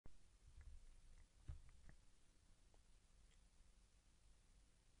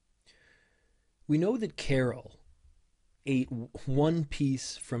We know that Carol ate one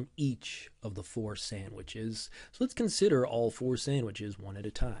piece from each of the 4 sandwiches. So let's consider all 4 sandwiches one at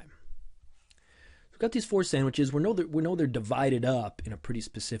a time. We've got these 4 sandwiches. We know they're divided up in a pretty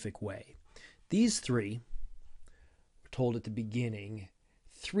specific way. These 3, we're told at the beginning,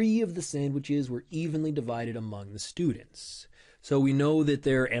 3 of the sandwiches were evenly divided among the students. So we know that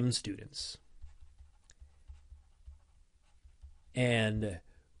there are M students. And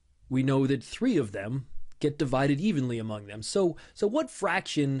we know that 3 of them get divided evenly among them. So what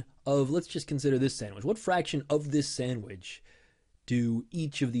fraction of, let's just consider this sandwich, what fraction of this sandwich do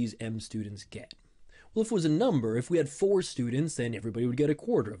each of these M students get? Well, if it was a number, if we had 4 students, then everybody would get a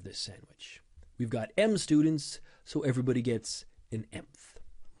quarter of this sandwich. We've got M students, so everybody gets an mth,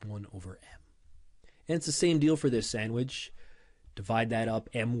 1 over M. And it's the same deal for this sandwich. Divide that up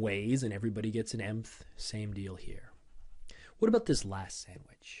M ways, and everybody gets an mth. Same deal here. What about this last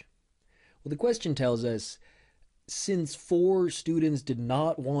sandwich? Well, the question tells us, since 4 students did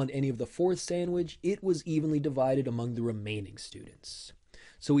not want any of the 4th sandwich, it was evenly divided among the remaining students.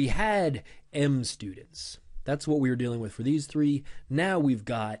 So we had M students. That's what we were dealing with for these 3. Now we've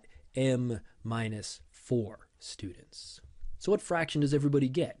got M minus 4 students. So what fraction does everybody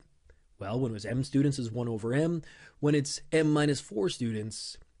get? Well, when it was M students, it's 1 over M. When it's M minus 4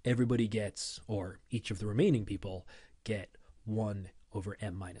 students, everybody gets, or each of the remaining people get 1 over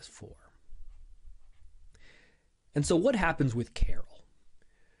M minus 4. And so what happens with Carol?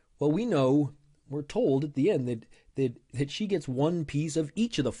 Well, we're told at the end that she gets 1 piece of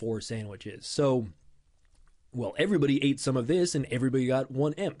each of the 4 sandwiches. So, well, everybody ate some of this and everybody got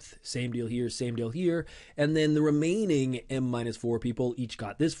 1 mth. Same deal here, same deal here. And then the remaining M minus 4 people each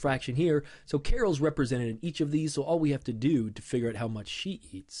got this fraction here. So Carol's represented in each of these. So all we have to do to figure out how much she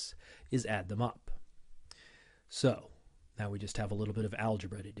eats is add them up. So now we just have a little bit of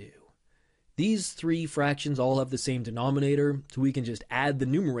algebra to do. These 3 fractions all have the same denominator, so we can just add the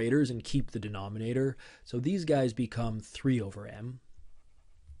numerators and keep the denominator. So these guys become 3 over M.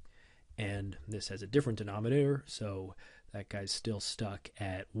 And this has a different denominator, so that guy's still stuck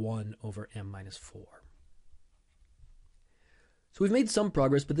at 1 over M minus 4. So we've made some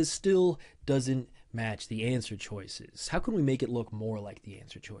progress, but this still doesn't match the answer choices. How can we make it look more like the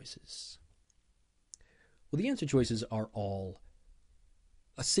answer choices? Well, the answer choices are all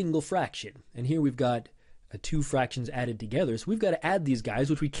a single fraction. And here we've got 2 fractions added together. So we've got to add these guys,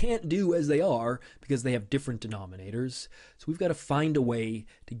 which we can't do as they are because they have different denominators. So we've got to find a way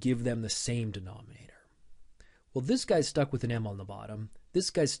to give them the same denominator. Well, this guy's stuck with an M on the bottom. This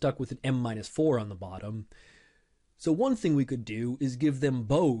guy's stuck with an M minus 4 on the bottom. So one thing we could do is give them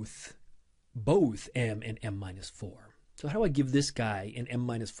both M and M minus 4. So how do I give this guy an M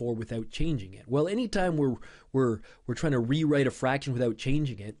minus 4 without changing it? Well, anytime we're trying to rewrite a fraction without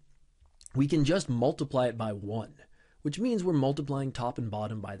changing it, we can just multiply it by 1, which means we're multiplying top and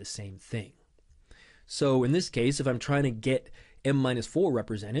bottom by the same thing. So in this case, if I'm trying to get M minus 4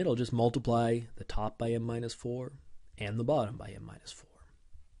 represented, I'll just multiply the top by M minus 4 and the bottom by M minus 4.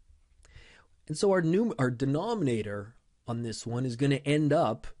 And so our denominator on this one is going to end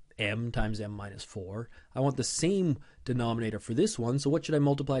up M times M minus 4. I want the same denominator for this one, so what should I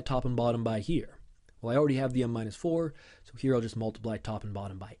multiply top and bottom by here? Well, I already have the M minus 4, so here I'll just multiply top and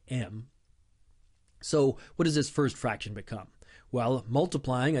bottom by M. So what does this first fraction become? Well,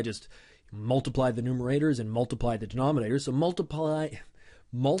 multiplying, I just multiply the numerators and multiply the denominators. So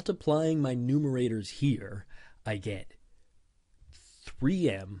multiplying my numerators here, I get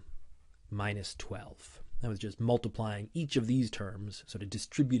 3M minus 12. That was just multiplying each of these terms, sort of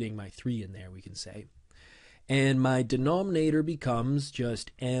distributing my 3 in there, we can say. And my denominator becomes just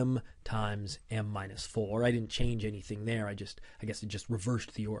M times M minus 4. I didn't change anything there. I guess it just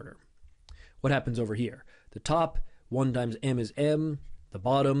reversed the order. What happens over here? The top, 1 times M is M. The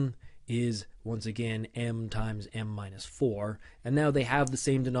bottom is, once again, M times M minus 4. And now they have the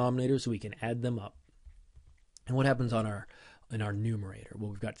same denominator, so we can add them up. And what happens in our numerator? Well,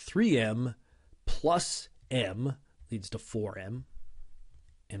 we've got 3M plus M leads to 4M.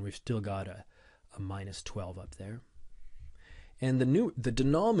 And we've still got a minus 12 up there. And the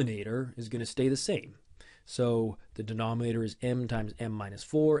denominator is going to stay the same. So the denominator is M times M minus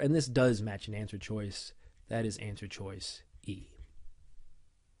 4, and this does match an answer choice. That is answer choice E.